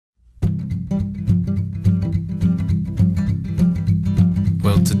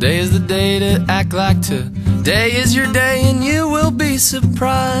today is the day to act like today is your day, and you will be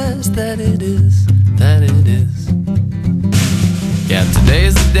surprised that it is, that it is. Yeah, today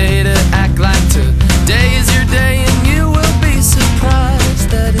is the day to act like today is your day, and you will be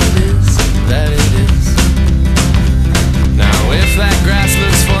surprised that it is, that it is. Now if that grass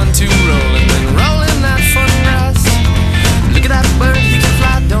looks fun to roll, and then roll in that fun grass, look at that bird, he can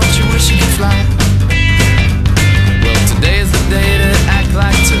fly, don't you wish he could fly? Well, today is the day to act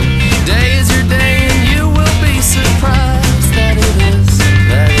like today is your day, and you will be surprised that it is,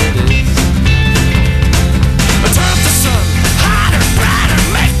 that it is. Turn up the sun, hotter, brighter,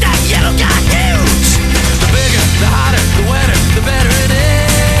 make that yellow guy huge. The bigger, the hotter, the wetter, the better it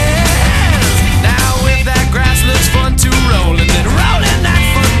is. Now if that grass looks fun to roll, and then roll in that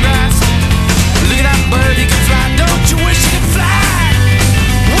fun grass, look at that bird, he can fly, don't you wish he could fly?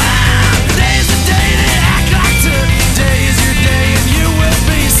 Wow, today's the day to act like today is your day, and you will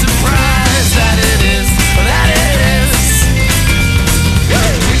be surprised that it is, that it is.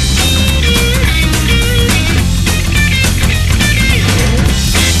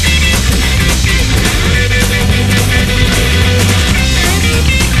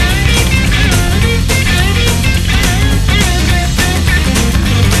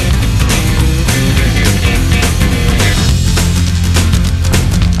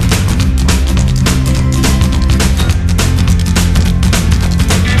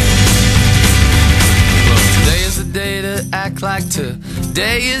 Act like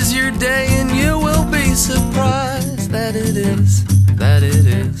today is your day, and you will be surprised that it is, that it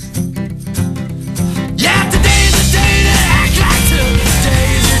is.